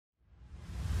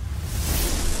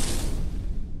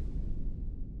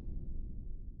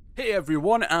Hey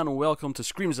everyone, and welcome to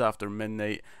Screams After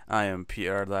Midnight. I am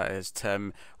Peter, that is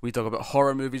Tim. We talk about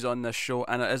horror movies on this show,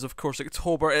 and it is of course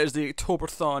October. It is the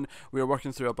Octoberthon. We are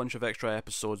working through a bunch of extra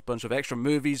episodes, bunch of extra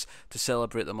movies to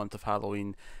celebrate the month of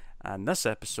Halloween. And this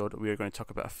episode, we are going to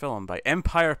talk about a film by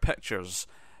Empire Pictures,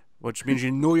 which means you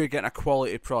know you're getting a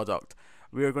quality product.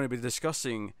 We are going to be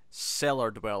discussing Cellar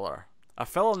Dweller, a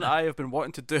film that I have been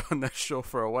wanting to do on this show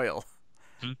for a while.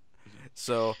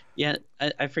 So yeah,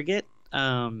 I forget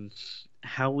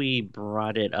how we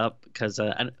brought it up because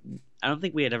I don't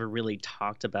think we had ever really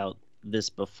talked about this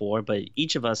before, but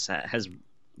each of us has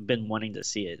been wanting to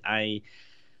see it. I'm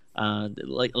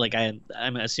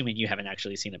assuming you haven't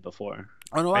actually seen it before.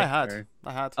 Oh no, Right?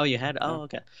 I had. Oh, you had? Yeah. Oh,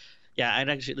 okay. Yeah,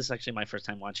 this is actually my first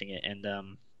time watching it,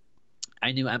 and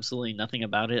I knew absolutely nothing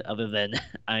about it other than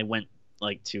I went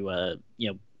to a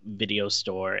video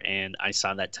store and I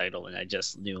saw that title and I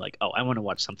just knew oh, I want to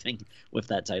watch something with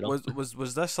that title.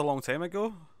 Was this a long time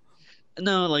ago?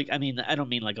 No, I mean, I don't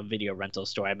mean a video rental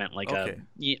store. I meant Okay.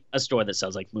 a store that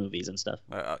sells movies and stuff.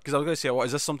 Because I was going to say, what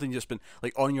is this something that's been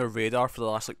on your radar for the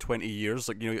last 20 years?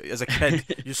 As a kid,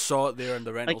 you saw it there in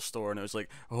the rental store, and it was like,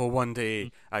 oh, one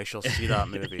day I shall see that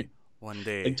movie. One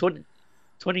day.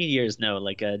 20 years, no,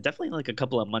 definitely a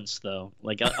couple of months though.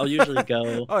 I'll usually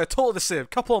go. Oh, totally the same.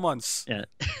 Couple of months. Yeah.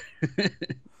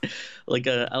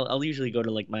 I'll usually go to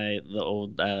the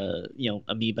old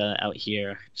Amoeba out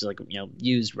here, just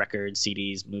used records,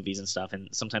 CDs, movies and stuff, and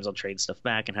sometimes I'll trade stuff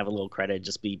back and have a little credit,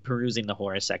 just be perusing the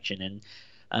horror section,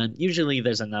 and usually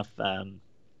there's enough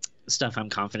stuff I'm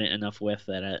confident enough with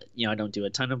that I don't do a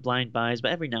ton of blind buys,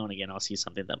 but every now and again I'll see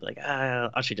something that I'll be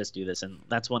I should just do this, and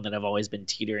that's one that I've always been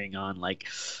teetering on,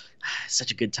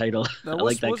 such a good title. Now, I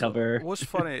like that cover. What's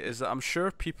funny is that I'm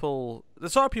sure the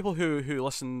sort of people who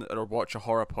listen or watch a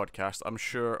horror podcast, I'm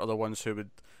sure are the ones who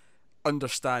would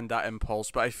understand that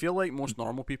impulse, but I feel like most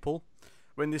normal people,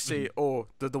 when they say, oh,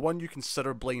 the one you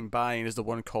consider blind buying is the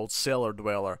one called Cellar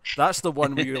Dweller, that's the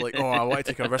one where you're like, oh, I want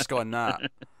to take a risk on that.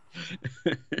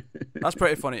 That's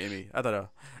pretty funny to me. I don't know.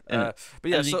 But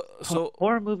yeah, I mean, so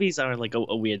horror movies are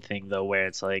a weird thing though, where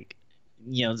it's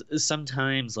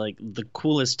sometimes the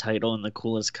coolest title and the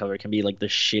coolest cover can be the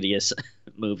shittiest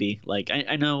movie.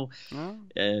 I know,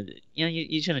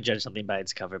 you shouldn't judge something by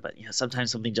its cover, but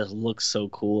sometimes something just looks so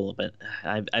cool. But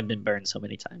I've been burned so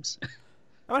many times.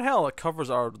 I mean, hell, the covers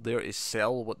are there to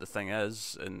sell what the thing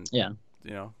is, and Yeah.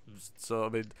 So I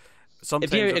mean, If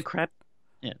sometimes you're a crap,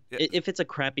 yeah, if it's a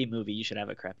crappy movie, you should have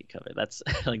a crappy cover. That's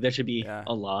there should be yeah.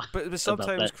 a law But about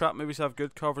sometimes that. crap movies have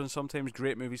good covers, and sometimes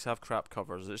great movies have crap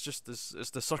covers. It's just this. It's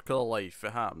the circle of life.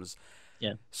 It happens.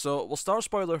 Yeah. So we'll start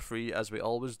spoiler free as we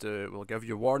always do. We'll give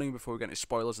you a warning before we get into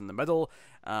spoilers in the middle,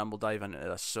 and we'll dive into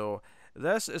this. So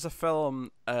this is a film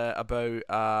about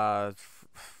I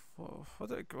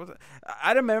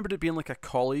remembered it being a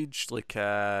college,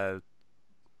 a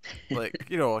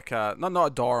not a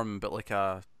dorm, but like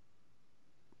a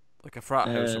frat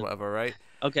house or Uh, whatever, right?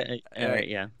 okay. All right.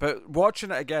 Yeah. But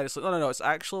watching it again, it's no. It's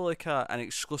actually an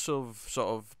exclusive sort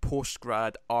of post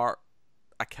grad art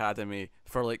academy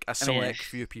for a I mean, select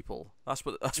few people. That's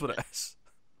what it is.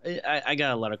 I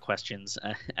got a lot of questions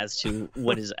as to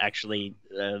what is actually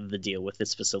the deal with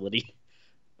this facility.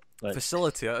 But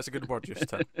Facility. That's a good word use,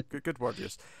 Tim. Good word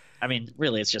use. I mean,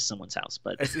 really, it's just someone's house.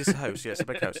 But It's a house, yes, a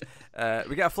big house.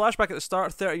 We get a flashback at the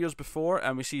start, 30 years before,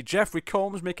 and we see Jeffrey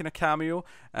Combs making a cameo.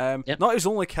 Yep. Not his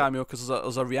only cameo, because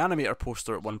there's a Reanimator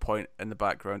poster at one point in the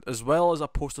background, as well as a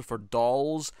poster for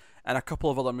Dolls and a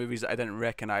couple of other movies that I didn't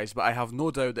recognise, but I have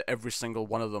no doubt that every single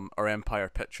one of them are Empire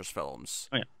Pictures films.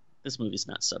 oh yeah, this movie's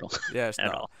not subtle Yeah, it's at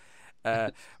not. all.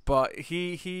 But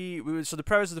so the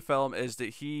premise of the film is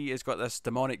that he has got this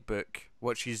demonic book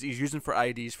which he's using for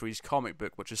IDs for his comic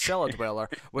book, which is Cellar Dweller,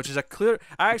 which is a clear.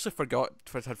 I actually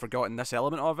had forgotten this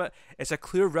element of it. It's a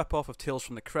clear rip off of Tales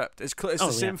from the Crypt. It's Oh the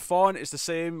yeah. same font. It's the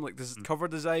same this cover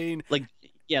design.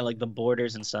 Yeah, the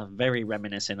borders and stuff, very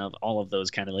reminiscent of all of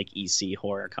those kind of EC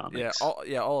horror Yeah, comics.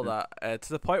 all of that. To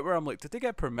the point where I'm like, did they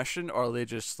get permission, or are they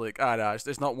just nah,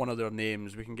 it's not one of their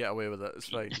names. We can get away with it. It's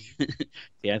fine.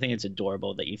 Yeah, I think it's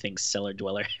adorable that you think Cellar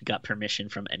Dweller got permission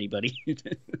from anybody.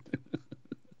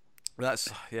 It's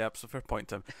a fair point,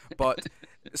 Tim. But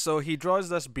so he draws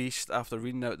this beast after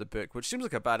reading out the book, which seems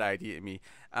like a bad idea to me.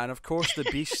 And of course, the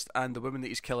beast and the woman that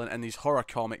he's killing in his horror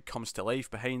comic comes to life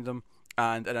behind him.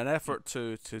 And in an effort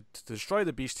to destroy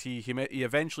the beast, he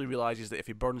eventually realizes that if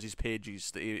he burns his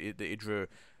pages that he drew,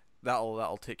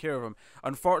 that'll take care of him.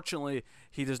 Unfortunately,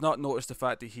 he does not notice the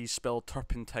fact that he spilled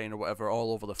turpentine or whatever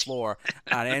all over the floor,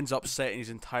 and ends up setting his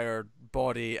entire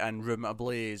body and room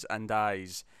ablaze and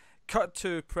dies. Cut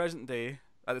to present day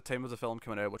at the time of the film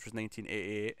coming out, which was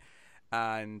 1988.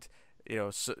 and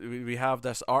so we have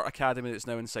this art academy that's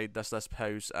now inside this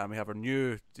house, and we have our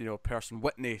new person,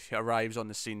 Whitney, who arrives on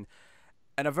the scene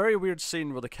in a very weird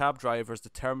scene where the cab driver is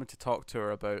determined to talk to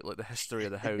her about like the history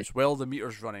of the house while the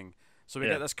meter's running. So we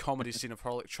get this comedy scene of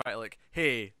her like trying to like,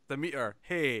 hey, the meter,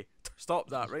 hey, stop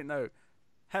that right now,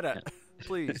 hit it,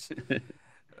 please.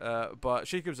 But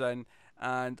she comes in,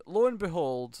 and lo and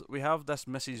behold, we have this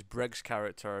Mrs. Briggs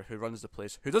character who runs the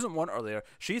place, who doesn't want her there.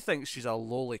 She thinks she's a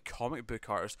lowly comic book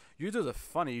artist. You do the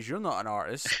funnies, you're not an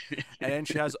artist. And then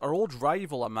she has her old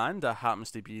rival, Amanda, happens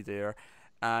to be there.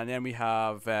 And then we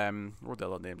have, what are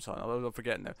the other names? I'm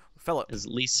forgetting now. Philip. Is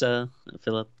Lisa,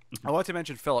 Philip. I want to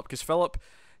mention Philip, because Philip,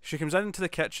 she comes into the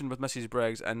kitchen with Mrs.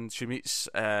 Briggs, and she meets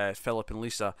Philip and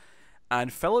Lisa.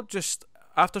 And Philip just...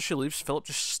 After she leaves, Philip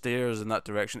just stares in that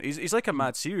direction. He's like a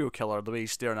mad serial killer, the way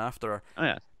he's staring after her. Oh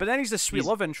yeah. But then he's the sweet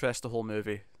love interest the whole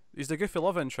movie. He's the goofy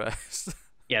love interest.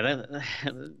 Yeah,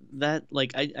 that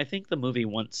like I think the movie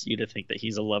wants you to think that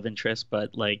he's a love interest,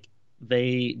 but like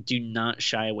they do not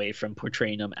shy away from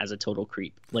portraying him as a total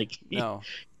creep. Like no.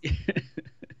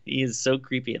 He is so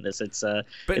creepy in this. It's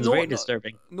very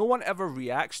disturbing. No one ever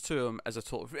reacts to him as a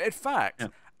total. In fact,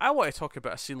 I want to talk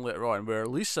about a scene later on where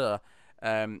Lisa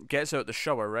gets out the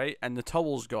shower, right, and the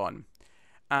towel's gone,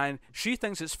 and she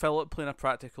thinks it's Philip playing a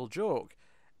practical joke,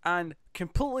 and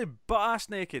completely butt-ass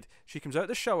naked, she comes out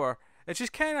the shower, and she's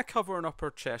kind of covering up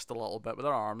her chest a little bit with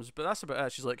her arms, but that's about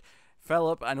it. She's like,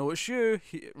 Philip, I know it's you,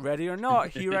 ready or not,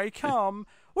 here I come.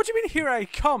 What do you mean, here I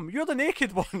come? You're the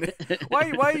naked one.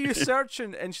 Why are you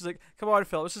searching? And she's like, come on,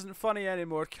 Philip, this isn't funny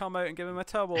anymore. Come out and give him a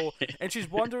towel. And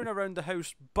she's wandering around the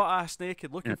house butt-ass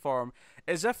naked looking for him,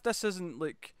 as if this isn't,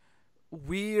 like,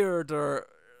 weird or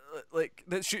like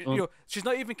that she's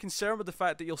not even concerned with the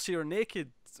fact that you'll see her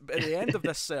naked at the end of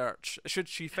this search should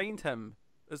she find him.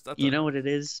 You know what it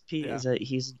is, Pete? Yeah. Is that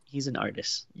he's an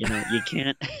artist. You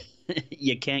can't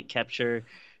you can't capture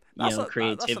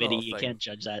creativity. You can't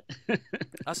judge that.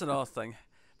 That's another thing.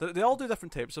 They all do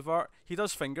different types of art. He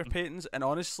does finger paintings, and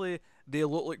honestly they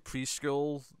look like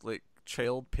preschool, like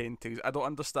child paintings. I don't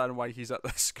understand why he's at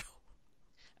this school.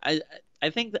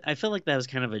 I feel like that was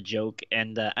kind of a joke,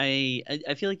 and I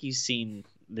feel like you've seen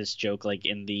this joke like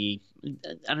in the,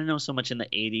 I don't know so much in the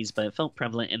 80s, but it felt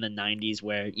prevalent in the 90s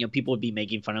where people would be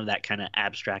making fun of that kind of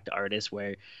abstract artist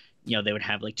where they would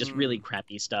have like just really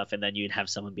crappy stuff, and then you'd have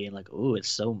someone being like, oh, it's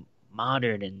so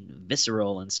modern and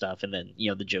visceral and stuff, and then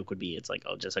the joke would be it's like,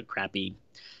 oh, just a crappy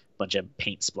bunch of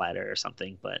paint splatter or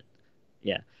something. But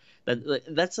yeah,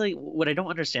 that's like what I don't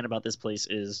understand about this place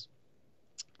is,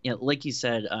 like you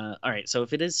said, all right, so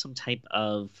if it is some type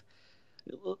of,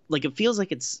 like, it feels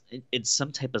like it's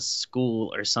some type of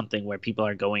school or something where people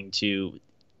are going to,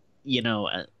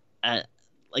 like,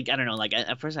 I don't know, like,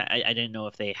 at first I didn't know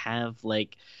if they have,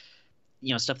 like,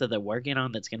 stuff that they're working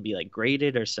on that's going to be, like,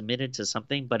 graded or submitted to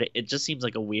something, but it just seems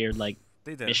like a weird, like,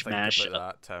 they didn't mishmash. Think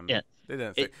about that, Tim. Yeah. They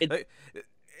didn't think...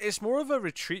 It's more of a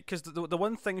retreat, because the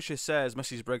one thing she says,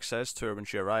 Mrs. Briggs says to her when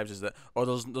she arrives, is that,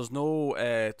 there's no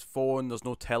phone, there's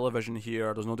no television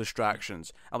here, there's no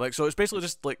distractions. I'm like, so it's basically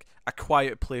just like a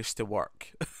quiet place to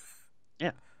work.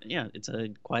 Yeah, it's a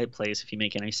quiet place. If you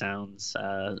make any sounds,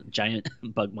 giant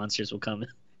bug monsters will come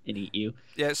and eat you.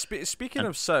 Yeah, speaking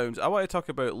of sounds, I want to talk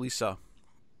about Lisa.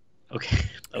 Okay.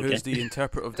 Who's the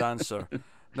interpretive dancer.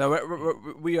 Now,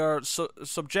 we are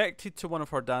subjected to one of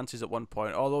her dances at one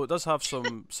point, although it does have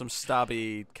some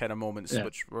stabby kind of moments,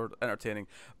 which were entertaining.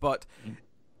 But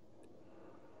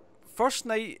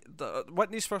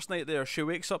Whitney's first night there, she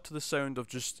wakes up to the sound of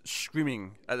just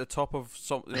screaming at the top of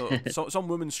some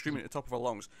woman screaming at the top of her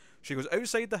lungs. She goes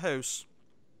outside the house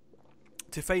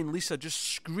to find Lisa just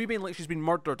screaming like she's been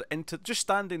murdered, just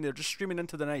standing there, just screaming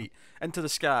into the night, into the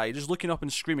sky, just looking up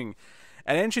and screaming.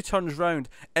 And then she turns round,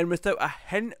 and without a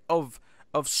hint of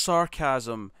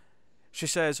sarcasm, she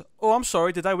says, "Oh, I'm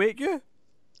sorry, did I wake you?"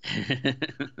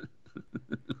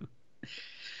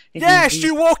 Yes,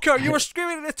 you woke her! You were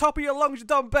screaming at the top of your lungs, you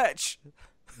dumb bitch!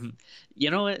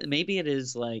 You know what? Maybe it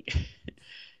is like...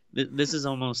 this is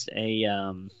almost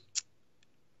a...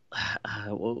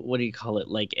 what do you call it?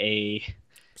 Like a...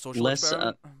 social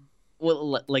experiment?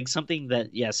 Well, like something that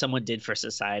someone did for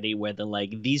society where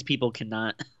these people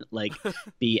cannot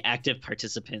be active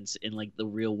participants in like the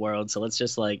real world, so let's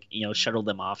just shuttle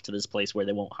them off to this place where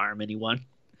they won't harm anyone.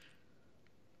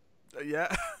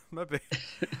 Yeah, maybe.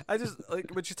 I just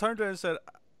when she turned around and said,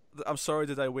 "I'm sorry,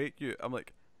 did I wake you?" I'm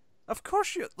like, of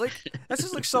course you this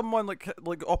is like someone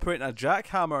like operating a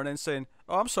jackhammer and then saying,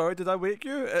 "Oh, I'm sorry, did I wake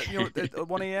you at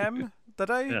 1 a.m.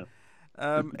 Did I?" Yeah.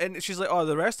 And she's like, "Oh,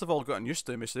 the rest have all gotten used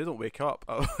to me, so they don't wake up."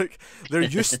 I'm like, they're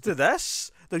used to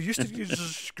this. They're used to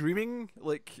just screaming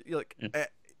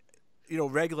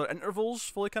regular intervals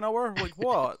for like an hour. Like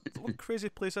what crazy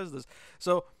place is this?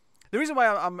 So the reason why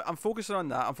I'm focusing on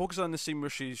that, I'm focusing on the scene where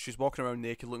she's walking around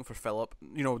naked looking for Philip.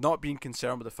 Not being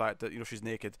concerned with the fact that she's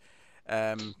naked.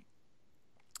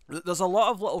 There's a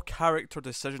lot of little character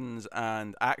decisions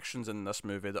and actions in this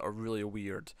movie that are really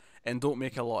weird and don't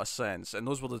make a lot of sense. And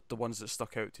those were the ones that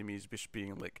stuck out to me as just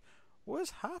being like, what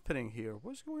is happening here?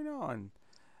 What's going on?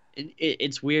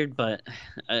 It's weird, but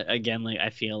again, like I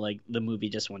feel like the movie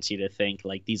just wants you to think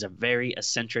like these are very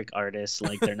eccentric artists,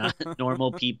 like they're not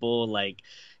normal people, like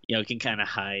can kind of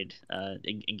hide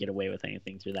and get away with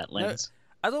anything through that lens.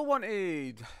 Now, I don't want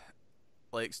to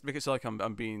make it sound like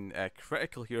I'm being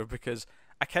critical here, because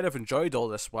I kind of enjoyed all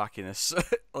this wackiness.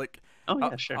 Oh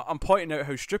yeah, sure. I'm pointing out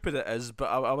how stupid it is, but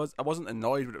I wasn't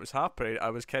annoyed when it was happening.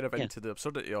 I was kind of into the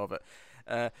absurdity of it.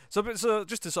 So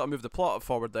just to sort of move the plot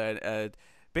forward, then.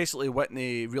 Basically,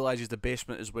 Whitney realizes the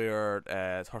basement is where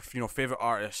her favorite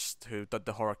artist who did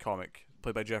the horror comic,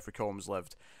 played by Jeffrey Combs,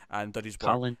 lived and did his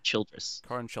work. Colin Childress.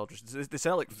 They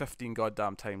said it like 15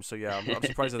 goddamn times, so yeah, I'm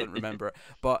surprised I didn't remember it.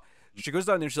 But she goes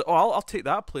down there and she's like, oh, I'll take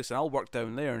that place and I'll work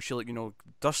down there. And she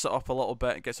dusts it up a little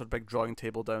bit and gets her big drawing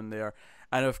table down there.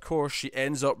 And of course, she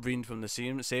ends up reading from the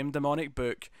same demonic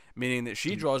book, meaning that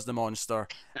she draws the monster,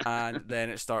 and then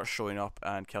it starts showing up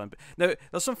and killing. Now,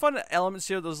 there's some fun elements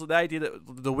here. There's the idea that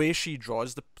the way she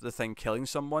draws the thing killing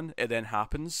someone, it then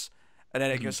happens, and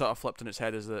then it gets sort of flipped on its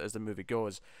head as the movie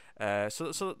goes.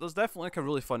 So there's definitely like a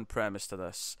really fun premise to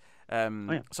this.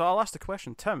 So I'll ask the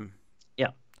question, Tim. Yeah.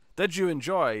 Did you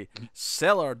enjoy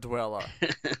Cellar Dweller?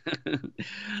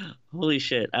 Holy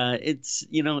shit. It's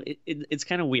it's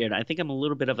kind of weird. I think I'm a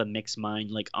little bit of a mixed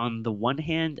mind. Like on the one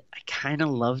hand, I kind of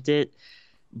loved it,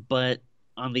 but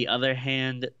on the other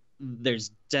hand,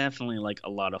 there's definitely like a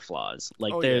lot of flaws.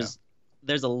 Like there's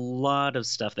a lot of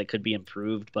stuff that could be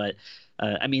improved, but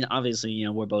I mean, obviously,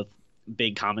 we're both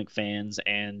big comic fans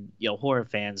and horror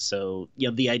fans, so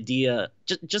the idea,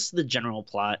 just the general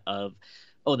plot of,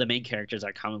 oh, the main characters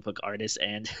are comic book artists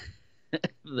and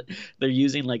they're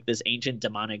using like this ancient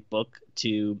demonic book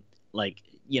to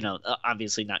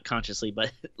obviously not consciously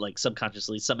but like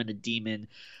subconsciously summon a demon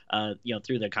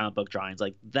through their comic book drawings.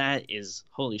 Like that is,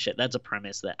 holy shit, that's a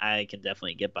premise that I can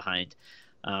definitely get behind.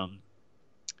 And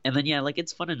then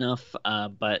it's fun enough,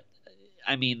 but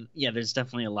I mean, there's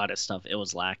definitely a lot of stuff it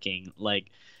was lacking. Like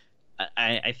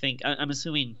I think I'm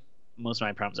assuming most of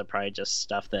my problems are probably just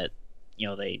stuff that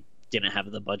they didn't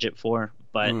have the budget for,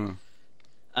 but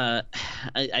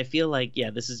I feel like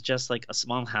this is just like a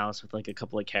small house with like a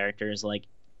couple of characters. Like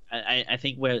I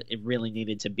think where it really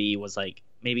needed to be was like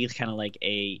maybe kind of like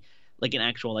an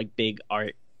actual like big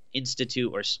art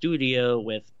institute or studio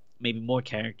with maybe more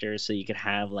characters, so you could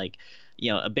have like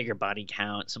a bigger body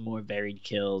count, some more varied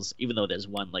kills, even though there's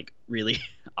one like really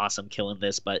awesome kill in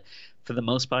this. But for the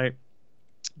most part,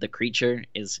 the creature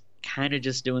is kind of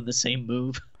just doing the same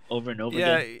move over and over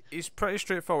again. Yeah, he's pretty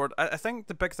straightforward. I think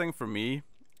the big thing for me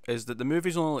is that the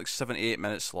movie's only like 78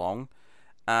 minutes long,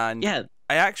 and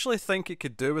I actually think it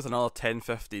could do with another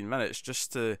 10-15 minutes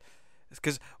just to,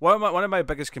 because one of my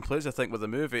biggest complaints I think with the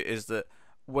movie is that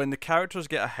when the characters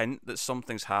get a hint that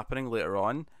something's happening later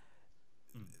on,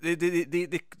 they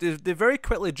very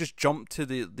quickly just jump to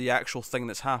the actual thing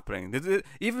that's happening.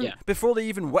 Before they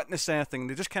even witness anything,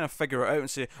 they just kind of figure it out and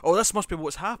say, oh, this must be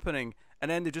what's happening, and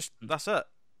then they just, that's it.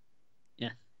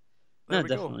 Yeah. There no,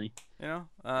 definitely. Go.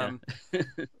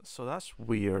 So that's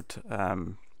weird. I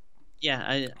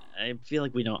feel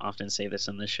like we don't often say this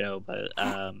on the show, but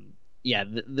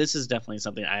this is definitely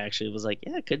something I actually was like,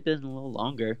 it could have been a little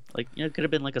longer. Like, it could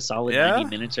have been like a solid 90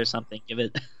 minutes or something. Give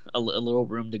it a little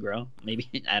room to grow. Maybe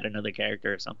add another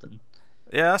character or something.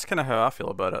 Yeah, that's kind of how I feel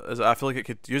about it. I feel like it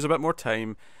could use a bit more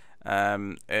time.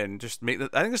 And just make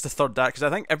I think it's the third act, because I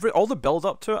think all the build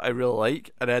up to it I really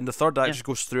like, and then the third act just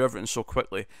goes through everything so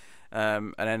quickly,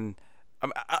 and then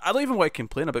I don't even want to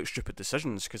complain about stupid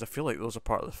decisions, because I feel like those are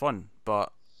part of the fun.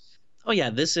 But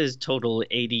this is total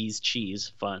 80s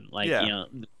cheese fun. Like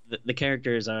the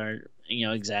characters are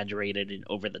exaggerated and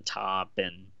over the top,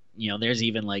 and there's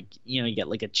even like you get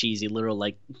like a cheesy little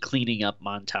like cleaning up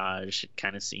montage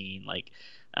kind of scene, like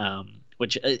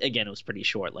which again, it was pretty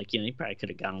short. Like you probably could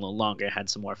have gone a little longer, had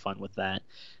some more fun with that.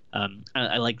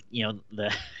 I like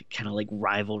the kind of like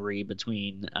rivalry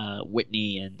between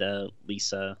Whitney and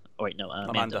Lisa, or wait, no,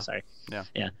 Amanda. Sorry. Yeah.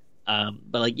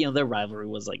 But like their rivalry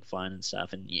was like fun and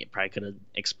stuff, and you probably could have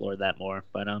explored that more.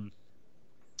 But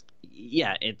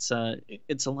it's a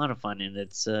lot of fun, and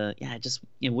it's I just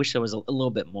wish there was a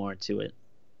little bit more to it.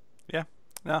 Yeah.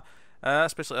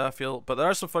 That's basically how I feel. But there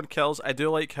are some fun kills. I do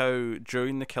like how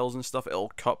during the kills and stuff,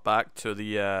 it'll cut back to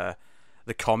the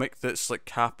comic that's like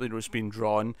happening, was being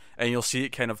drawn, and you'll see it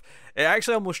kind of. It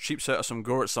actually almost cheaps out of some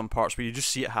gore at some parts, but you just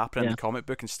see it happen in Yeah. the comic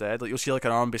book instead. Like you'll see like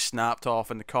an arm be snapped off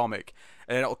in the comic,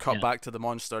 and then it'll cut Yeah. back to the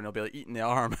monster, and it'll be like eating the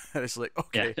arm. And it's like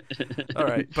Yeah. okay, all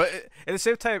right. But at the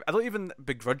same time, I don't even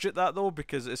begrudge it that though,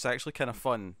 because it's actually kind of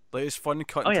fun. Like it's fun Oh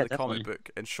cutting to yeah, the definitely. comic book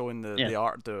and showing Yeah. the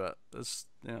art do it. It's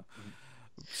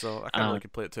so I can't Um, really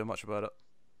complain too much about it.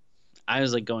 I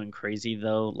was like going crazy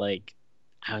though. Like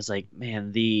I was like,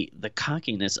 man, the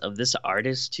cockiness of this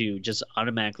artist to just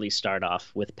automatically start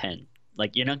off with pen.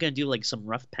 Like you're not gonna do like some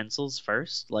rough pencils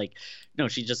first. Like no,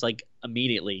 she just like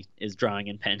immediately is drawing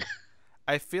in pen.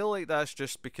 I feel like that's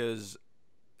just because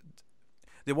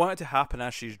they want it to happen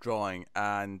as she's drawing,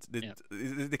 and Yeah.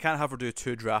 they can't have her do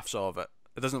two drafts of it.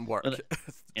 It doesn't work Well, yeah.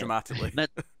 dramatically.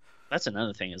 That's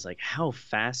another thing is like how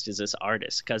fast is this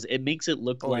artist? Because it makes it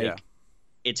look Oh like yeah,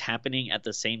 it's happening at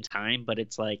the same time, but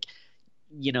it's like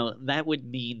that would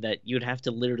mean that you'd have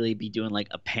to literally be doing like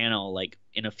a panel like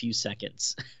in a few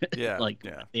seconds, yeah, like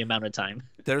yeah. the amount of time.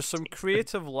 There's some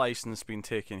creative license being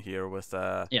taken here with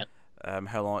Yeah.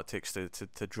 how long it takes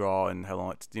to draw and how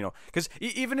long it because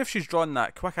even if she's drawn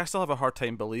that quick, I still have a hard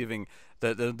time believing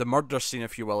that the murder scene,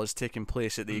 if you will, is taking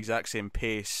place at the exact same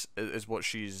pace as what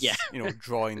she's Yeah.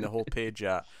 drawing the whole page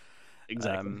at.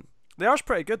 Exactly. The art's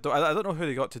pretty good though. I don't know who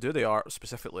they got to do the art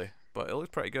specifically, but it looks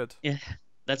pretty good. Yeah.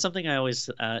 That's something I always,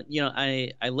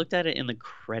 I looked at it in the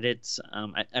credits.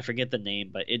 I forget the name,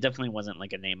 but it definitely wasn't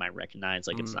like a name I recognized.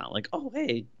 Like, it's not like, oh,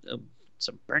 hey,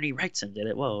 so Bernie Wrightson did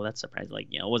it. Whoa, that's surprising. Like,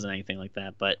 it wasn't anything like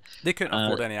that. But They couldn't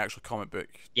afford any actual comic book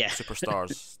yeah.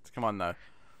 superstars. Come on now.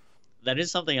 That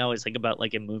is something I always think about,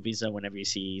 like in movies, though, whenever you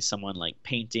see someone like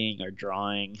painting or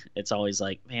drawing, it's always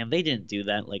like, man, they didn't do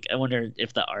that. Like, I wonder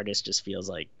if the artist just feels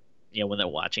like, when they're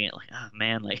watching it, like, oh,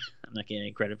 man, like, I'm not getting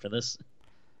any credit for this.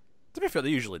 To be fair, they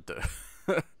usually do.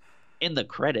 In the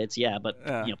credits, yeah, but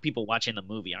Yeah. people watching the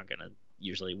movie aren't gonna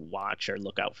usually watch or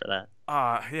look out for that.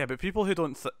 Yeah, but people who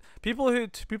don't, people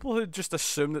who just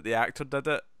assume that the actor did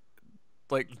it,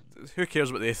 like, who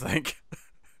cares what they think?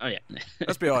 Oh yeah.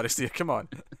 Let's be honest here. Come on.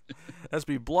 Let's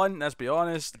be blunt. Let's be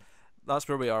honest. That's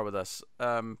where we are with this.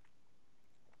 But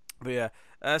yeah.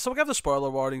 So we'll give the spoiler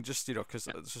warning, just because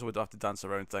so we don't have to dance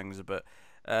around things a bit.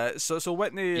 So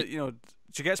Whitney,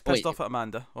 she gets pissed Wait. off at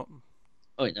Amanda. Oh.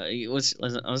 Oh wait, no,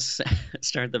 let's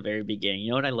start at the very beginning. You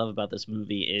know what I love about this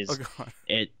movie is Oh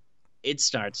god. it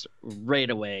starts right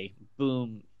away.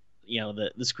 Boom,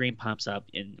 the screen pops up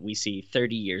and we see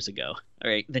 30 years ago.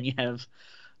 All right, then you have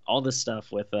all this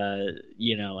stuff with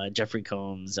Jeffrey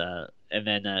Combs, and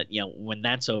then when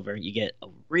that's over, you get a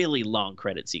really long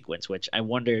credit sequence, which I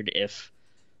wondered if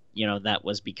that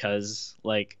was because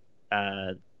like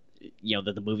that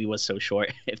the movie was so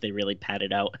short, if they really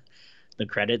padded out the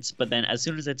credits. But then as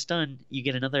soon as it's done, you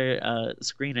get another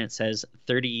screen and it says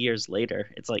 30 years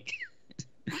later. It's like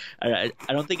I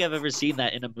don't think I've ever seen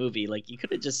that in a movie. Like you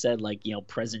could have just said like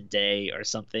present day or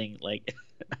something. Like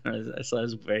I don't know, so that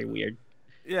was very weird.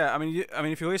 Yeah, I mean,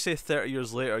 if you always say 30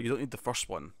 years later, you don't need the first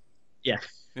one. Yeah.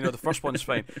 The first one's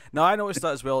fine. Now, I noticed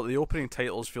that as well. The opening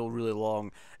titles feel really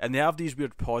long, and they have these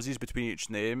weird pauses between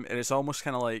each name, and it's almost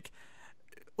kind of like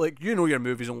your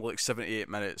movie's only like 78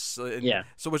 minutes. Yeah.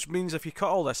 So which means if you cut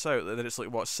all this out, then it's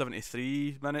like, what,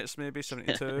 73 minutes, maybe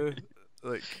 72?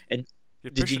 Like, And you're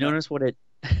did you pushing it. notice what it?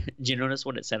 Did you notice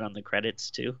what it said on the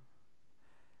credits too?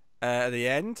 At the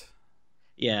end,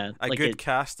 Yeah, a like good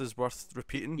cast is worth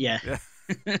repeating. Yeah.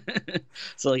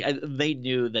 So like they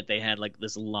knew that they had like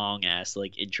this long ass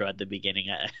like intro at the beginning.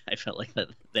 I felt like that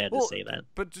they had to say that.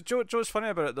 But Joe's funny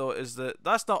about it though is that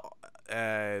that's not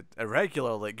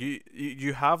irregular. Like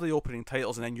you have the opening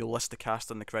titles and then you list the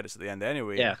cast and the credits at the end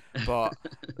anyway. Yeah. But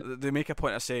they make a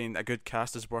point of saying a good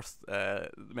cast is worth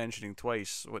mentioning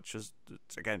twice, which is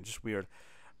again just weird.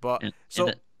 But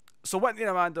so Whitney and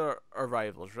Amanda are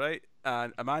rivals, right?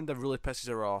 And Amanda really pisses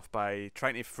her off by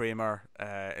trying to frame her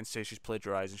and say she's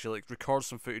plagiarized, and she like records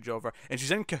some footage of her, and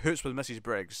she's in cahoots with Mrs.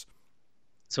 Briggs.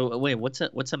 So wait, what's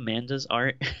Amanda's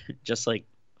art? Just like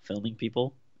filming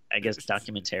people? I guess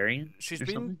documentarian. She's or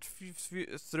been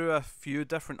something? through a few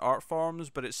different art forms,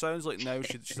 but it sounds like now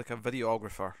she's like a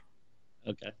videographer.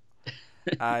 Okay.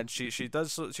 And she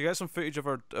gets some footage of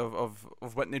her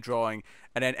of Whitney drawing,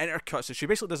 and then intercuts it. She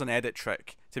basically does an edit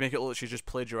trick to make it look like she's just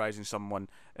plagiarizing someone,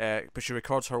 but she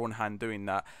records her own hand doing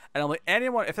that. And I'm like,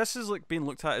 if this is like being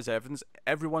looked at as evidence,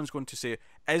 everyone's going to say,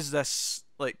 is this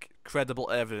like credible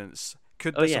evidence?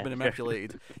 Could this have been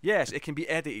manipulated? Yes, it can be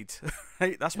edited.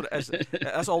 Right, that's what it is.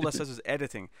 That's all this is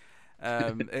editing.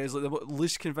 It is like the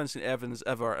least convincing evidence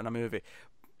ever in a movie.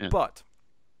 Yeah. But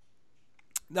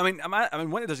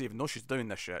Wendy doesn't even know she's doing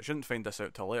this yet. She didn't find this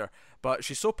out till later. But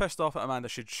she's so pissed off at Amanda,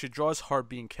 she draws her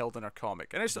being killed in her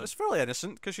comic, and it's fairly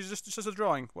innocent because it's just a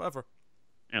drawing, whatever.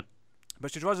 Yeah.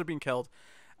 But she draws her being killed,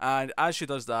 and as she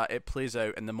does that, it plays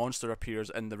out, and the monster appears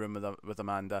in the room with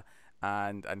Amanda,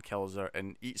 and kills her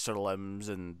and eats her limbs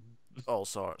and all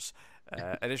sorts.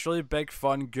 And it's really big,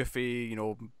 fun, goofy,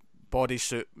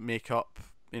 bodysuit makeup,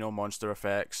 monster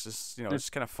effects. It's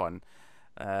kind of fun.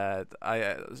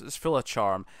 It's full of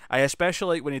charm. I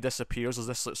especially like when he disappears. There's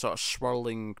this sort of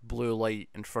swirling blue light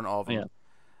in front of him.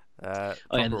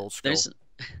 Old school.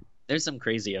 There's some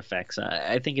crazy effects.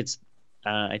 I think it's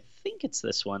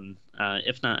this one.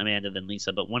 If not Amanda, then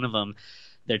Lisa. But one of them,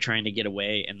 they're trying to get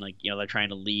away, and they're trying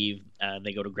to leave.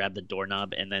 They go to grab the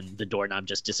doorknob, and then the doorknob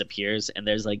just disappears. And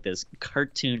there's like this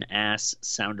cartoon ass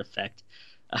sound effect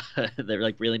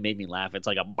that really made me laugh. It's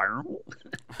like a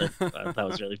that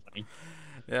was really funny.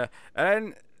 Yeah,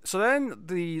 and so then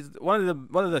one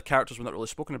of the characters we're not really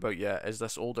spoken about yet is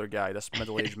this older guy, this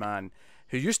middle-aged man,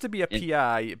 who used to be a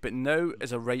PI but now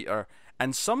is a writer,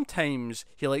 and sometimes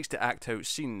he likes to act out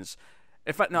scenes.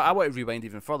 In fact, no, I want to rewind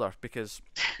even further because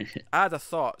I had a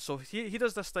thought. So he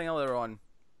does this thing earlier on,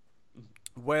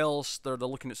 whilst they're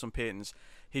looking at some paintings.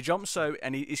 He jumps out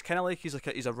and he's kind of like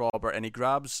he's a robber, and he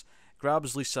grabs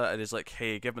Lisa and is like,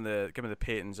 "Hey, give me the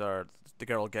paintings," or the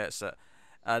girl gets it.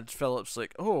 And Philip's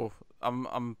like, "Oh,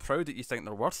 I'm proud that you think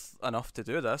they're worth enough to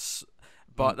do this,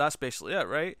 but that's basically it,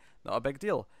 right? Not a big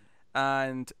deal."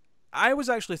 And I was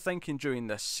actually thinking during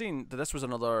this scene that this was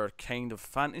another kind of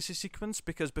fantasy sequence,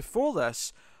 because before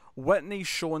this, Whitney's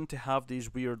shown to have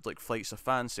these weird flights of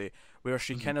fancy where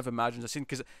she kind of imagines a scene,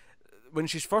 because when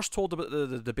she's first told about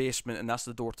the basement and that's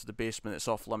the door to the basement, it's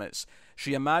off limits,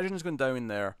 she imagines going down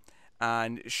there.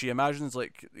 And she imagines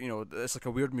it's like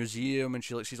a weird museum, and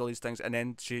she sees all these things, and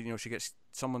then she gets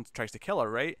someone tries to kill her,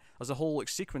 right? There's a whole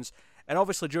sequence, and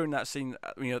obviously during that scene,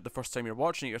 the first time you're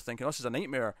watching it, you're thinking, "Oh, this is a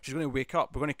nightmare. She's going to wake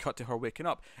up. We're going to cut to her waking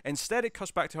up." Instead, it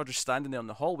cuts back to her just standing there in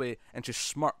the hallway, and she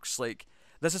smirks like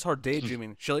this is her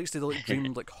daydreaming. She likes to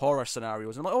dream horror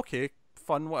scenarios, and I'm like, okay,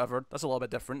 fun, whatever. That's a little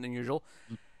bit different than usual.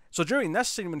 So during this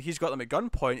scene, when he's got them at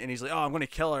gunpoint, and he's like, "Oh, I'm going to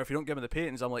kill her if you don't give me the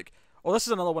paintings," I'm like, oh, this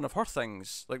is another one of her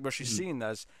things, where she's seeing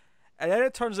this. And then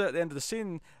it turns out at the end of the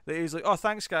scene that he's like, "Oh,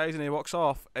 thanks, guys," and he walks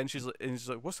off, and she's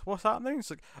like, what's happening?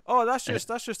 It's like, "Oh, that's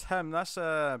just him. That's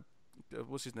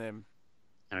what's his name?"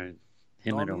 Him,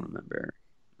 Norman? I don't remember.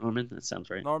 Norman, that sounds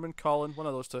right. Norman, Colin, one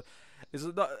of those two. It's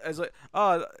like,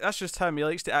 "Oh, that's just him. He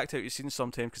likes to act out his scenes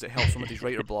sometimes because it helps him with his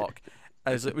writer block."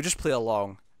 And it's like, we just play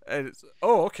along. And it's,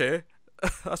 oh, okay,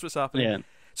 that's what's happening. Yeah.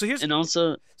 So here's and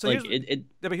also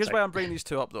but here's why I'm bringing these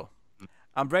two up though.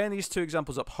 I'm bringing these two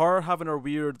examples up. Her having her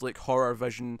weird horror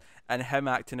vision and him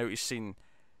acting out his scene.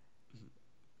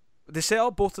 They set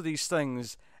up both of these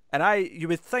things, and you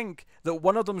would think that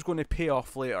one of them's going to pay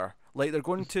off later. They're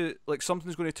going to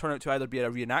something's going to turn out to either be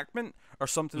a reenactment or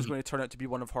something's going to turn out to be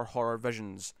one of her horror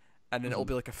visions, and then it'll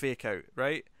be like a fake out,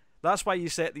 right? That's why you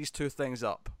set these two things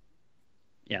up.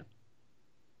 Yeah.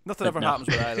 Nothing ever happens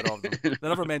with either of them. They're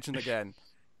never mentioned again.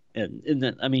 And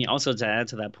then, also to add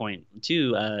to that point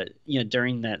too,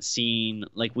 during that scene,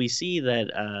 we see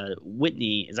that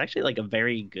Whitney is actually a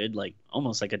very good,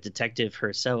 almost like a detective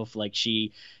herself.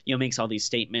 She, makes all these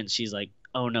statements. She's like,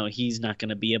 "Oh no, he's not going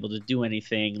to be able to do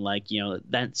anything.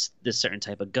 That's this certain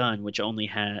type of gun which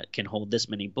only can hold this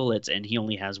many bullets, and he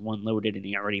only has one loaded, and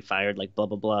he already fired blah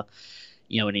blah blah."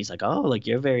 And he's like, "Oh,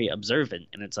 you're very observant,"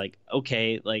 and it's like,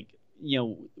 okay,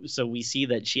 so we see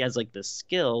that she has this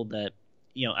skill that.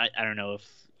 I don't know if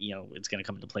it's going to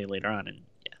come into play later on, and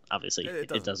yeah, obviously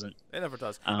it doesn't. It never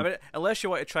does. Unless you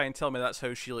want to try and tell me that's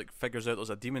how she figures out there's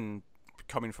a demon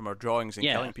coming from her drawings and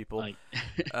killing people.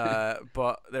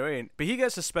 But there ain't. But he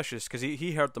gets suspicious because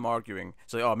he heard them arguing.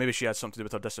 So oh, maybe she had something to do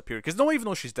with her disappearing. Because they don't even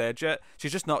know she's dead yet.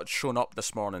 She's just not shown up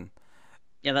this morning.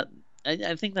 Yeah,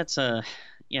 I think that's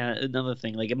another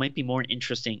thing. It might be more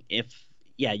interesting if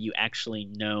you actually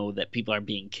know that people are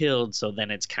being killed. So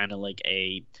then it's kind of like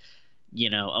a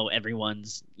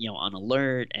everyone's, on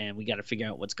alert, and we got to figure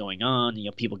out what's going on.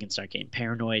 People can start getting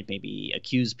paranoid, maybe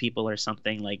accuse people or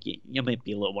something. Might be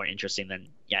a little more interesting than,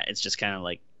 it's just kind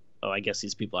of oh, I guess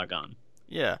these people are gone.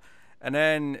 Yeah. And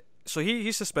then, so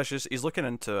he's suspicious. He's looking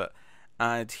into it,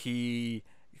 and he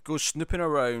goes snooping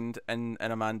around in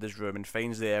Amanda's room and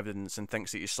finds the evidence and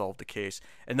thinks that he's solved the case.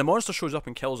 And the monster shows up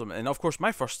and kills him. And of course,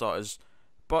 my first thought is,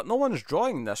 but no one's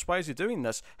drawing this. Why is he doing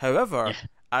this? However,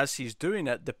 as he's doing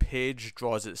it, the page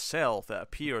draws itself. It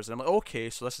appears. And I'm like, okay,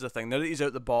 so this is the thing. Now that he's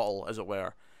out the bottle, as it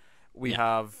were, we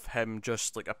have him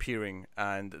just like appearing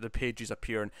and the pages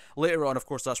appear. And later on, of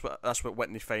course, that's what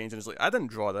Whitney finds, and he's like, I didn't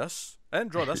draw this. I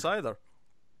didn't draw this either.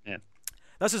 Yeah.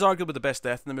 This is arguably the best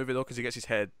death in the movie, though, because he gets his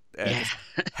head Yeah. just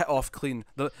hit off clean.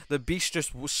 The beast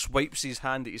just swipes his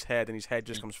hand at his head, and his head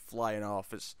just comes flying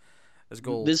off. It's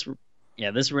gold.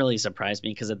 This really surprised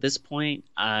me because at this point,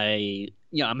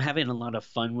 I'm having a lot of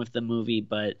fun with the movie,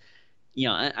 but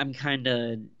I'm kind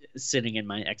of sitting in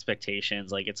my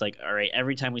expectations. Like it's like, all right,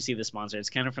 every time we see this monster, it's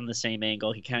kind of from the same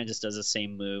angle. He kind of just does the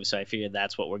same move, so I figured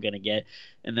that's what we're gonna get.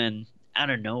 And then out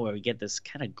of nowhere, we get this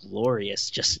kind of glorious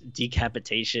just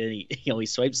decapitation. He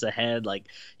swipes the head, like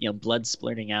blood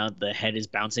splurting out. The head is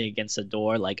bouncing against the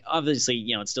door. Like obviously,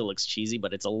 it still looks cheesy,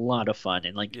 but it's a lot of fun,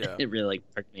 and like it really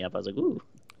like perked me up. I was like, ooh.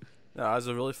 Yeah, it was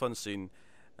a really fun scene.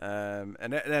 And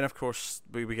then of course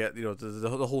we get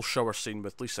the whole shower scene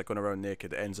with Lisa going around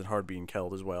naked. It ends in her being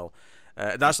killed as well.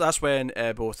 That's when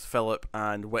both Philip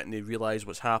and Whitney realize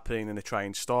what's happening and they try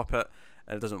and stop it,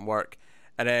 and it doesn't work.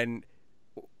 And then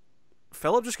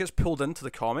Philip just gets pulled into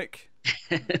the comic.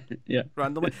 Yeah.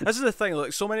 Randomly. This is the thing.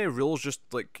 Like so many rules just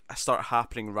like start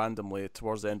happening randomly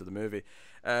towards the end of the movie.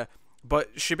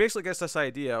 But she basically gets this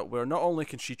idea where not only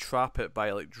can she trap it by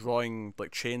like drawing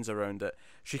like chains around it,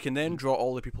 she can then draw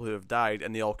all the people who have died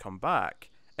and they all come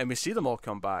back, and we see them all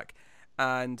come back,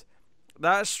 and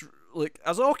that's like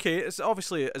as okay. It's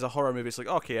obviously as a horror movie, it's like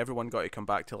okay, everyone got to come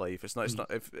back to life. It's not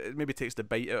if it maybe takes the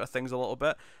bite out of things a little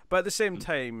bit, but at the same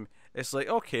time, it's like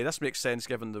okay, this makes sense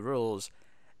given the rules,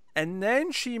 and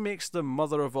then she makes the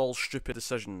mother of all stupid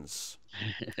decisions.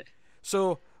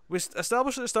 So. We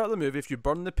established at the start of the movie, if you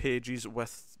burn the pages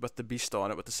with the beast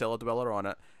on it, with the cellar dweller on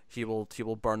it, he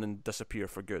will burn and disappear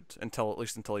for good until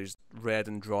he's read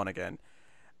and drawn again.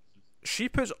 She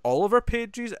puts all of her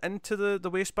pages into the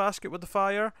wastebasket with the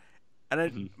fire,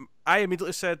 and I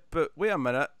immediately said, "But wait a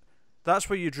minute, that's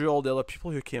where you drew all the other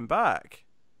people who came back.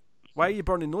 Why are you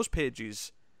burning those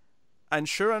pages?" And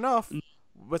sure enough,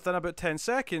 within about 10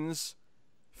 seconds,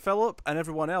 Philip and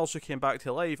everyone else who came back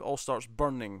to life all starts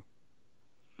burning.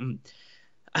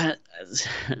 I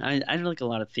like a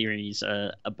lot of theories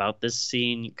about this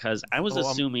scene because I was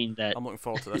assuming that I'm looking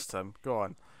forward to this, Tim. Go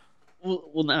on.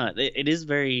 Well, no, it is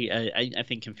very I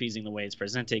think confusing the way it's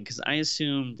presented because I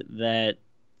assumed that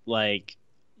like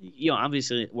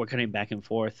obviously we're cutting back and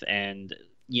forth and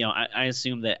I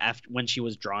assumed that after when she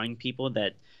was drawing people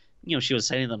that she was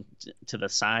setting them to the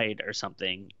side or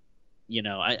something.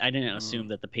 I didn't assume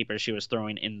that the paper she was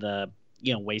throwing in the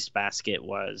wastebasket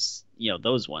was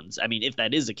those ones. I mean, if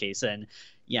that is the case, then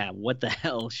yeah, what the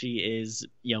hell, she is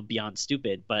beyond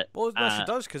stupid. But well, no, she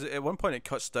does because at one point it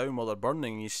cuts down while they're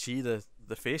burning, and you see the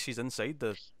faces inside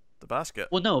the basket.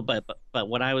 Well, no, but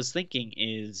what I was thinking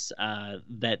is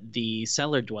that the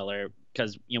cellar dweller,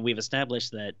 because we've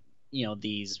established that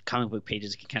these comic book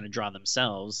pages can kind of draw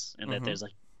themselves, and that there's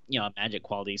like a magic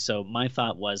quality. So my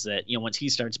thought was that once he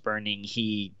starts burning,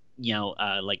 he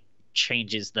like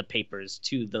changes the papers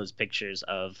to those pictures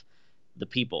of the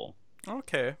people.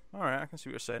 Okay, all right, I can see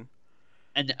what you're saying.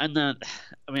 And I'm not,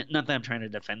 I mean, not that I'm trying to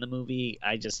defend the movie.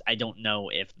 I don't know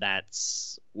if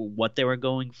that's what they were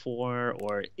going for,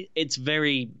 or it's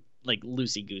very like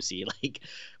loosey goosey, like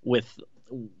with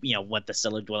what the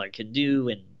cellar dweller can do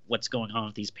and what's going on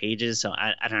with these pages. So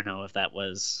I don't know if that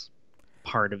was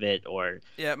part of it or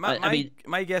yeah.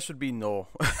 My guess would be no.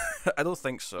 I don't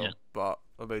think so. Yeah. But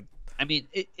I mean,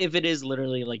 if it is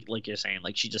literally like you're saying,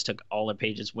 like she just took all the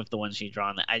pages with the ones she's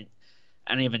drawn, I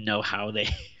don't even know how they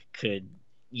could,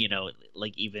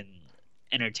 like even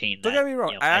entertain that. Don't get me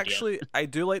wrong. I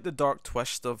do like the dark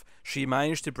twist of she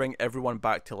managed to bring everyone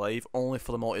back to life only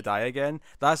for them all to die again.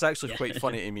 That's actually quite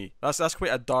funny to me. That's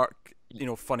quite a dark,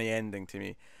 funny ending to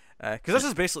me. Because this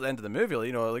is basically the end of the movie.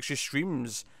 Like she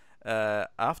screams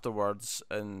afterwards,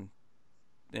 and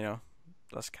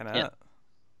that's kind of it.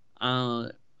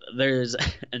 There's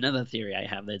another theory I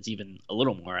have that's even a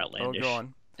little more outlandish. Oh, go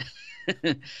on.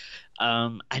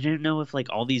 I don't know if like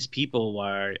all these people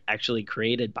were actually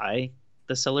created by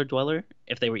the cellar dweller,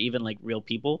 if they were even like real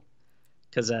people,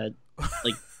 because like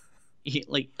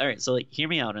all right, so like hear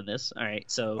me out on this. All right,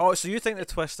 so so you think the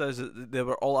twist is that they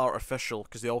were all artificial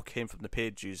because they all came from the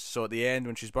pages. So at the end,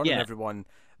 when she's burning everyone,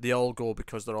 they all go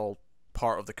because they're all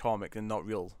part of the comic and not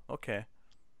real. Okay.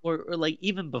 Or like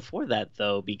even before that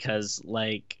though, because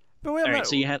like. But wait a minute. Right,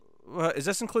 so you have. Is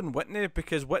this including Whitney?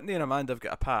 Because Whitney and Amanda have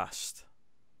got a past.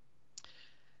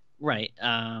 Right.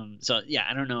 So yeah,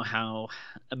 I don't know how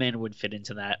Amanda would fit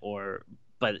into that,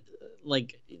 but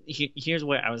like here's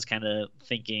where I was kind of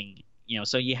thinking.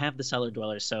 So you have the cellar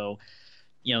dweller. So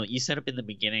you set up in the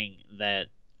beginning that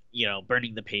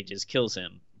burning the pages kills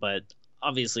him, but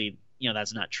obviously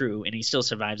that's not true, and he still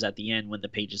survives at the end when the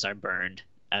pages are burned.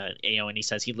 And he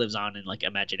says he lives on in like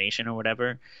imagination or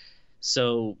whatever.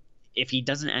 So if he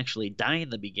doesn't actually die in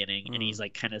the beginning, and he's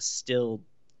like kind of still,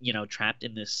 trapped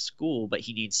in this school, but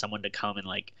he needs someone to come and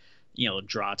like,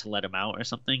 draw to let him out or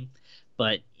something.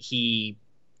 But he,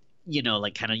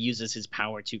 like kind of uses his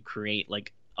power to create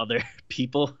like other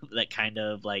people that kind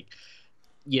of like,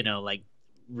 like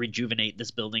rejuvenate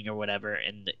this building or whatever,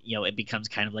 and it becomes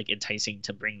kind of like enticing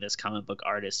to bring this comic book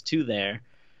artist to there.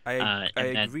 I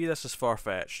agree this is far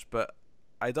fetched, but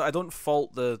I don't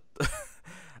fault the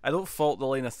I don't fault the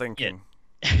line of thinking.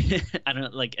 I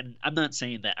don't like, and I'm not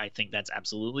saying that I think that's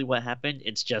absolutely what happened.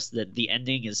 It's just that the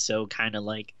ending is so kind of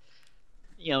like,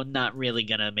 not really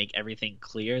gonna make everything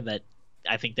clear, that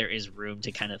I think there is room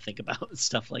to kind of think about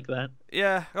stuff like that.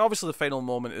 Yeah, obviously the final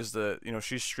moment is that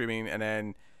she's screaming, and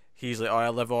then he's like, "Oh, I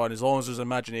live on as long as there's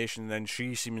imagination." And then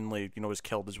she seemingly is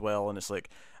killed as well, and it's like,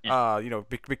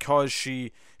 because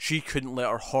she couldn't let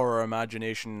her horror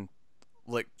imagination,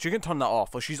 like, she can turn that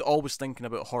off. Like, she's always thinking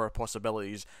about horror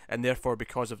possibilities, and therefore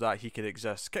because of that he could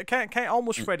exist. Kind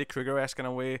almost Freddy Krueger-esque in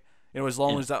a way. As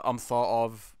long as that I'm thought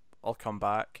of, I'll come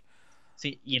back.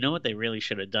 See, what they really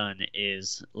should have done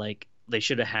is like they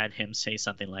should have had him say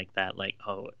something like that, like,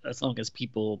 "Oh, as long as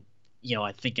people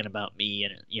are thinking about me,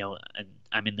 and and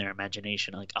I'm in their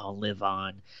imagination, like I'll live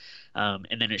on."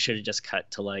 And then it should have just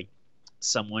cut to like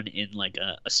someone in like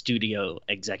a studio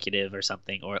executive or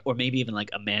something, or maybe even like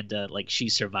Amanda, like she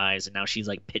survives and now she's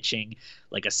like pitching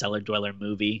like a Cellar Dweller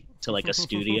movie to like a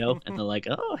studio, and they're like,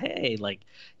 "Oh, hey, like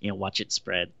watch it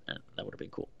spread." That would have been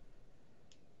cool.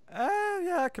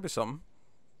 Yeah, it could be something.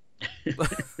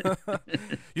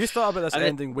 You thought about this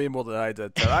ending way more than I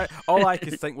did. All I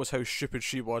could think was how stupid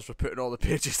she was for putting all the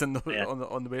pages in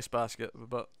on the wastebasket.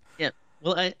 But yeah,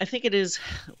 well, I think it is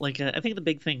like I think the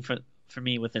big thing for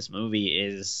me with this movie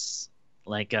is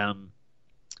like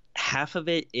half of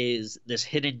it is this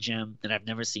hidden gem that I've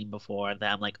never seen before,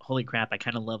 that I'm like, holy crap, I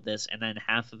kind of love this, and then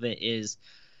half of it is,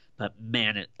 but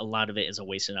man, a lot of it is a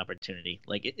wasted opportunity.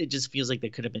 Like it just feels like there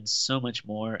could have been so much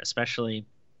more, especially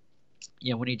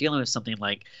when you're dealing with something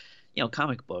like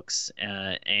comic books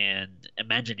and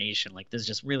imagination. Like there's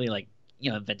just really like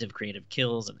inventive creative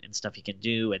kills and stuff you can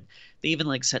do, and they even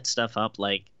like set stuff up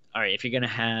like, all right, if you're gonna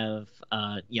have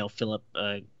Philip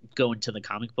go into the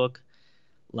comic book,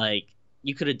 like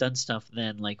you could have done stuff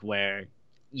then like where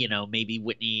maybe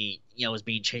Whitney is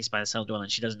being chased by the Cellar Dweller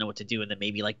and she doesn't know what to do, and then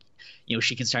maybe like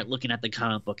she can start looking at the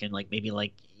comic book and like maybe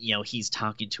like he's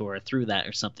talking to her through that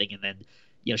or something, and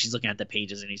then she's looking at the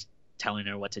pages and he's telling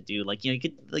her what to do. Like you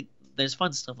could, like, there's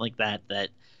fun stuff like that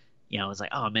it's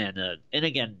like, oh man. And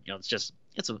again,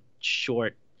 it's a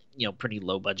short, pretty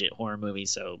low budget horror movie,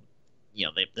 so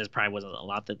there's probably wasn't a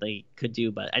lot that they could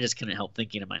do, but I just couldn't help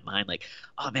thinking in my mind like,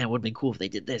 oh man, it would have been cool if they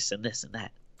did this and this and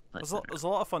that. But, there's a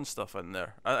lot of fun stuff in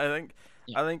there. I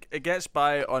think it gets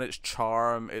by on its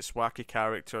charm, its wacky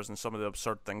characters, and some of the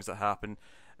absurd things that happen,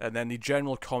 and then the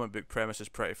general comic book premise is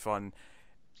pretty fun,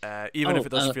 even if it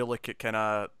does feel like it kind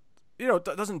of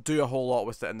doesn't do a whole lot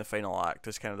with it in the final act.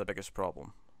 Is kind of the biggest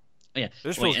problem. Oh, yeah, it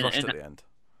just feels rushed at the end.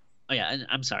 Oh yeah, and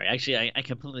I'm sorry. Actually, I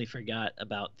completely forgot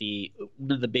about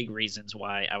one of the big reasons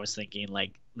why I was thinking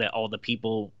like that all the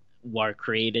people were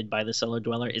created by the Cellar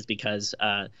Dweller is because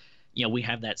we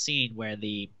have that scene where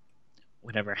the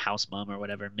whatever house mom or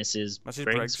whatever Mrs.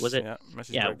 Briggs was it? Yeah,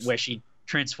 Mrs. Briggs. Where she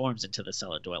transforms into the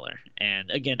Cellar Dweller.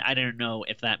 And again, I didn't know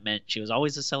if that meant she was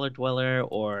always a Cellar Dweller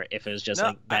or if it was just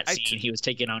like that scene he was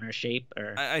taking on her shape.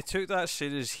 Or I took that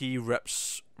scene as he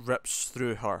rips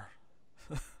through her.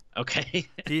 Okay.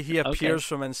 he appears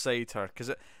from inside her, because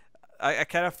I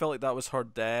kind of felt like that was her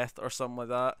death or something like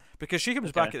that, because she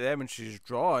comes back at the end when she's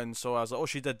drawn, so I was like, oh,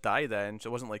 she did die then, so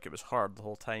it wasn't like it was her the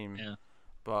whole time. Yeah.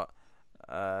 But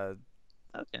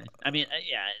okay. I mean,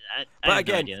 yeah. But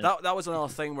again, that was another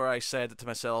thing where I said to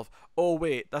myself, oh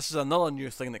wait, this is another new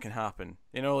thing that can happen.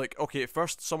 Like, okay,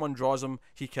 first someone draws him,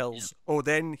 he kills. Yeah. Oh,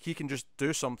 then he can just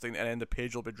do something, and then the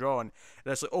page will be drawn.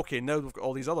 And it's like, okay, now we've got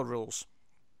all these other rules.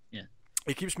 Yeah.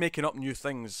 He keeps making up new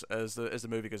things as the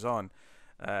movie goes on,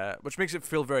 which makes it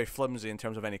feel very flimsy in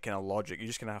terms of any kind of logic. You're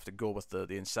just gonna have to go with the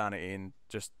insanity and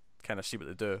just kind of see what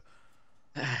they do.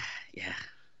 Yeah.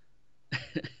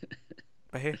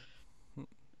 But hey,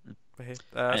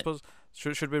 I suppose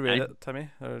should we rate it,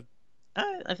 Timmy? Or...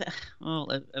 I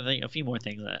think a few more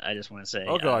things that I just want to say.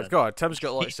 Oh God, Tim's got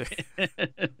a lot to say.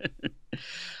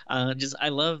 I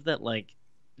love that, like,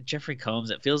 Jeffrey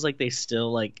Combs, it feels like they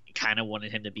still like kind of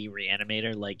wanted him to be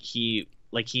Reanimator. Like he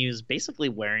was basically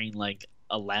wearing like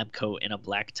a lab coat and a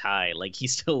black tie. Like he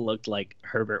still looked like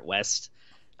Herbert West.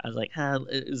 I was like,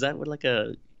 is that what like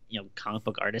a comic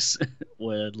book artists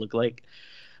would look like.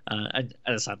 I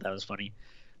just thought that was funny.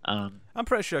 I'm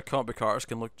pretty sure a comic book artist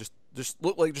can just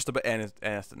look like just about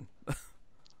anything.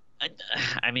 I,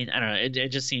 I mean, I don't know. It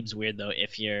just seems weird though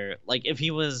if you're like if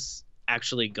he was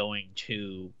actually going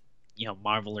to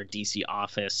Marvel or DC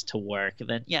office to work,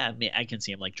 then yeah, I can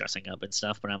see him like dressing up and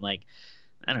stuff. But I'm like,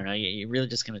 I don't know. You're really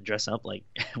just gonna dress up like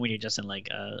when you're just in like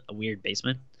a weird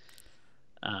basement.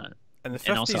 In the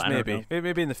And also, 50s, I don't know.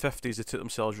 maybe in the 50s they took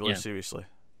themselves really Yeah, seriously.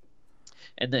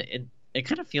 and it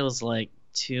kind of feels like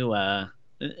too. I'm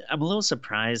a little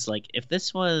surprised. Like if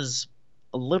this was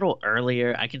a little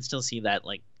earlier, I can still see that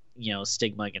like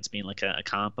stigma against being like a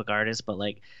comic book artist. But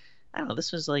like I don't know,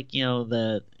 this was like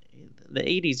the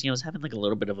 80s. Was having like a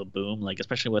little bit of a boom, like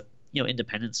especially with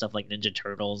independent stuff like Ninja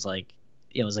Turtles. Like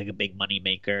it was like a big money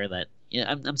maker. That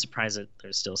I'm surprised that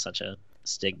there's still such a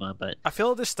stigma. But I feel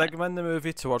like the stigma in the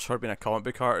movie towards her being a comic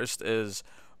book artist is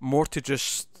more to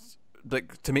just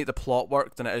like to make the plot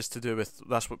work than it is to do with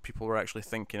that's what people were actually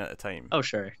thinking at the time. oh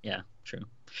sure, yeah, true.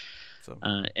 So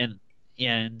And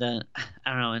yeah, and I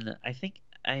don't know, and I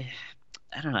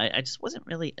don't know, I just wasn't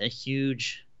really a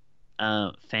huge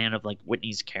fan of like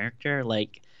Whitney's character,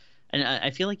 like, and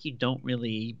I feel like you don't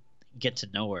really get to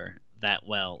know her that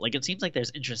well. Like it seems like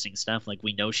there's interesting stuff, like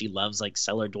we know she loves like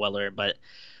Cellar Dweller, but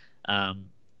um,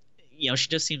 she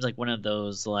just seems like one of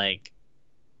those like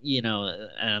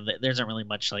there isn't really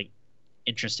much like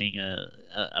interesting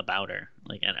about her.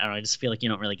 Like I don't know, I just feel like you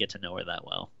don't really get to know her that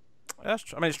well.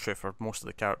 that's I mean it's true for most of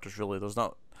the characters really. There's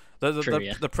not they're, True,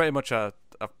 yeah. they're pretty much a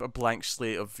blank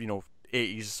slate of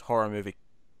 80s horror movie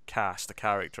cast the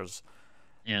characters.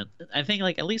 Yeah, I think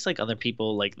like at least like other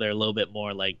people like they're a little bit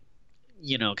more like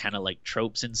kind of like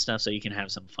tropes and stuff, so you can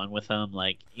have some fun with them.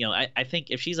 Like I think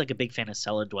if she's like a big fan of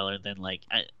Cellar Dweller, then like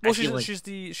I Well, feel like she's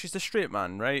the straight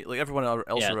man, right? Like everyone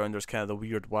else yeah, around her is kind of the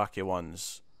weird, wacky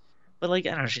ones. but like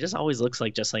I don't know, she just always looks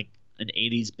like just like an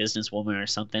 80s businesswoman or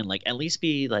something. Like at least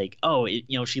be like, oh,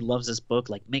 she loves this book,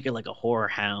 like make her like a horror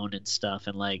hound and stuff,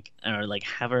 and like I don't know, like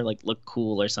have her like look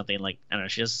cool or something. Like I don't know,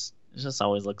 she just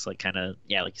always looks like kind of,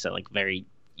 yeah, like you said, like very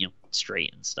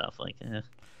straight and stuff. Like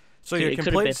So it could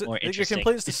have been more your interesting.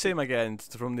 complaint's the same again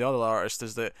from the other artist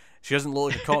is that she doesn't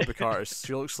look like a comic book artist.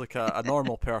 She looks like a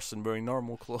normal person wearing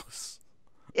normal clothes.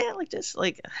 Yeah, like just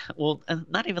like, well,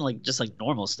 not even like just like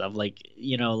normal stuff. Like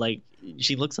like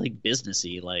she looks like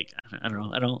businessy. Like I don't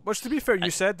know, I don't. Which, to be fair, I,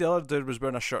 you said the other dude was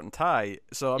wearing a shirt and tie.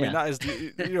 So I mean, yeah, that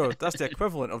is that's the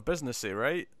equivalent of businessy,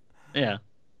 right? yeah.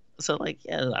 So like,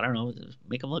 yeah, I don't know, just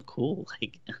make them look cool.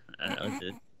 Like I don't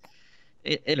know,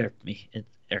 it irked me. It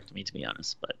irked me to be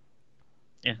honest. But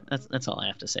yeah, that's all I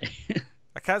have to say.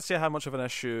 I can't say I had much of an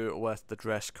issue with the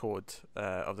dress code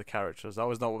of the characters. That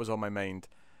was not what was on my mind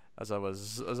as I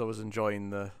was enjoying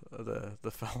the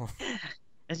film.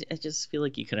 I just feel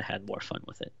like you could have had more fun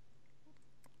with it.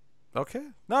 Okay,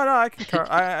 no, I concur.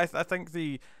 I think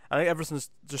I think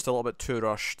everything's just a little bit too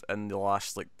rushed in the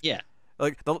last Yeah,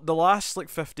 like the last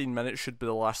 15 minutes should be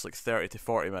the last 30 to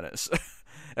 40 minutes,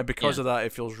 and because yeah, of that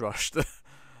it feels rushed. yeah.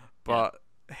 But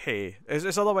hey,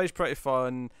 it's otherwise pretty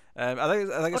fun. I think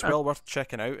Oh it's no. well worth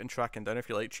checking out and tracking down if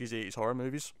you like cheesy 80s horror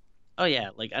movies. Oh yeah,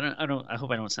 like I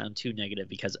hope I don't sound too negative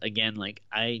because again, like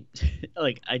I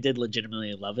like I did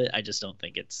legitimately love it. I just don't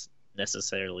think it's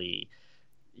necessarily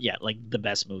yeah, like the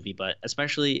best movie, but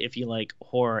especially if you like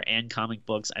horror and comic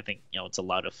books, I think, it's a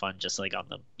lot of fun just like on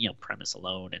the, premise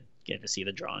alone and getting to see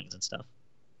the drawings and stuff.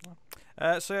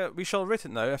 So yeah, we shall rate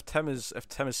it now. If Tim is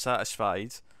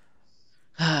satisfied.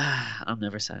 I'm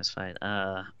never satisfied.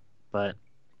 But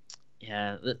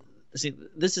yeah, see,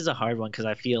 this is a hard one because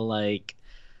I feel like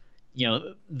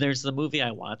there's the movie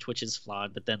I watch, which is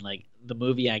flawed, but then like the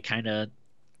movie I kind of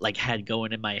like had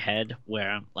going in my head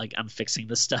where I'm fixing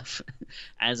the stuff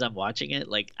as I'm watching it.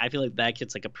 Like I feel like that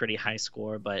gets like a pretty high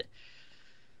score, but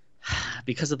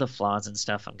because of the flaws and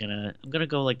stuff, I'm gonna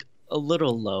go like a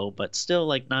little low, but still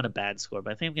like not a bad score.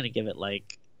 But I think I'm gonna give it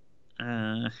like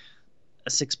a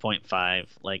 6.5.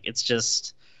 Like it's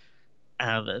just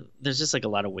there's just like a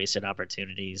lot of wasted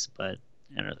opportunities, but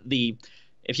I don't know, the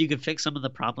if you could fix some of the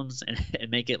problems and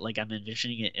make it like I'm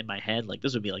envisioning it in my head, like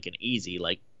this would be like an easy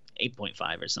like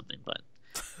 8.5 or something. But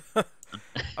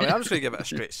I mean, I'm just gonna give it a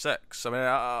straight 6. I mean,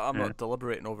 I'm uh, not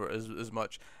deliberating over it as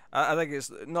much. I think it's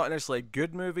not necessarily a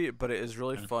good movie, but it is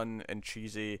really uh, fun and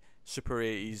cheesy, super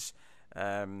 80s.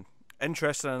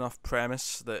 Interesting enough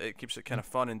premise that it keeps it kind of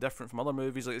fun and different from other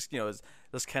movies. Like it's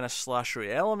there's kind of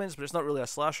slashery elements, but it's not really a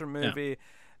slasher yeah, movie.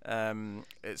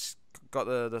 It's got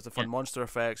the yeah. fun monster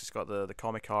effects. It's got the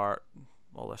comic art,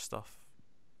 all this stuff.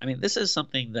 I mean, this is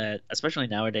something that, especially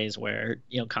nowadays, where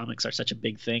comics are such a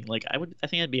big thing. Like I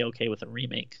think I'd be okay with a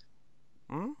remake.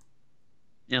 Hmm?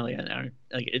 You know,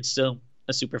 like it's still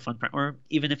a super fun part. Or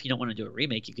even if you don't want to do a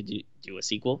remake, you could do a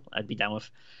sequel. I'd be down with,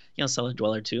 Cellar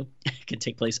Dweller 2. It could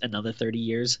take place another 30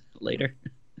 years later.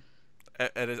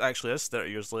 It is actually is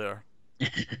 30 years later.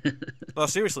 No,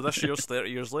 seriously, this year's 30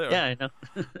 years later. Yeah, I know.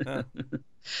 Yeah.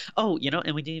 Oh,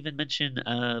 and we didn't even mention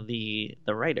the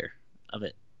writer of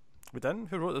it. We didn't?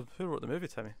 Who wrote the movie,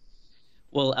 Timmy?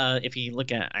 Well, if you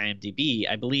look at IMDb,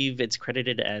 I believe it's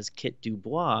credited as Kit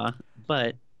Dubois,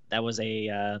 but that was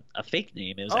a fake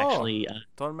name. It was Oh, actually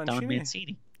Don Don Mancini.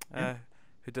 Mancini. Yeah.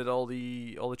 Who did all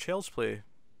the Child's Play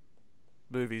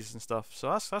movies and stuff.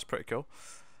 So that's pretty cool.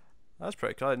 That's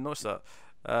pretty cool. I didn't notice that.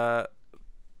 Uh,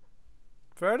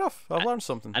 Fair enough. I've I, learned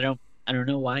something. I don't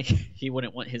know why he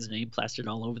wouldn't want his name plastered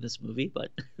all over this movie,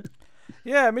 but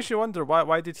Yeah, it makes you wonder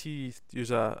why did he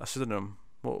use a pseudonym?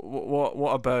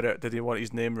 What about it did he want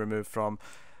his name removed from?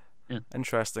 yeah.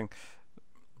 Interesting.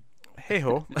 Hey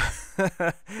ho,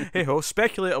 hey ho.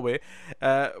 Speculate away.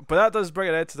 But that does bring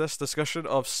it end to this discussion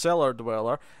of Cellar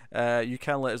Dweller. You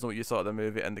can let us know what you thought of the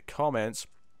movie in the comments.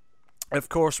 Of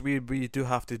course, we do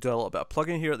have to do a little bit of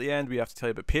plugging here at the end. We have to tell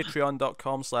you about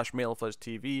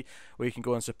patreon.com/MailFuzzTV, where you can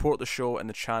go and support the show and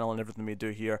the channel and everything we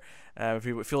do here. If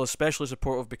you feel especially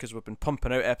supportive because we've been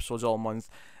pumping out episodes all month,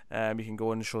 you can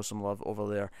go and show some love over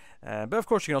there. But of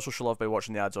course, you can also show love by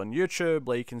watching the ads on YouTube,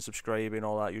 liking, subscribing,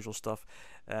 all that usual stuff,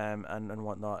 and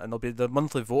whatnot. And there'll be the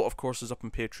monthly vote, of course, is up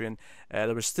on Patreon.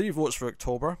 There was 3 votes for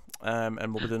October,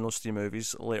 and we'll be doing those 3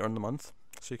 movies later in the month,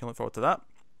 so you can look forward to that.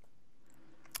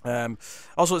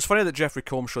 Also, it's funny that Jeffrey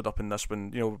Combs showed up in this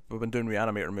when we've been doing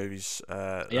Reanimator movies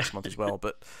this month as well.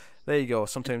 But there you go.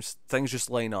 Sometimes things just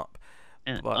line up.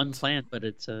 Yeah, unplanned, but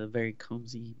it's a very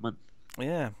cozy month.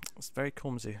 Yeah, it's very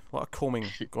cozy. A lot of combing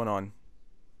going on.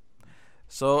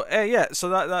 So yeah, so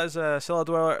that is Cellar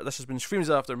Dweller. This has been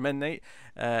Screams After Midnight.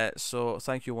 So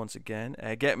thank you once again.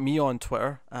 Get me on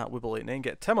Twitter at Wibble89.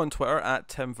 Get Tim on Twitter at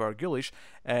Tim Vergulish.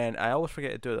 And I always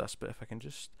forget to do this, but if I can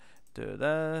just do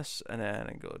this, and then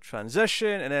I go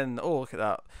transition, and then look at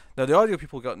that. Now the audio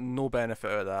people got no benefit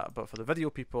out of that, but for the video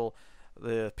people,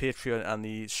 the Patreon and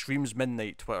the Streams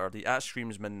Midnight Twitter, the at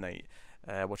Streams Midnight,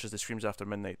 which is the Streams After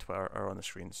Midnight Twitter, are on the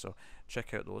screen. So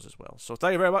check out those as well. So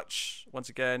thank you very much once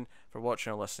again for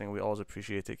watching or listening. We always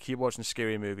appreciate it. Keep watching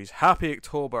scary movies. Happy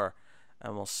October,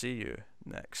 and we'll see you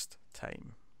next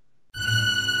time.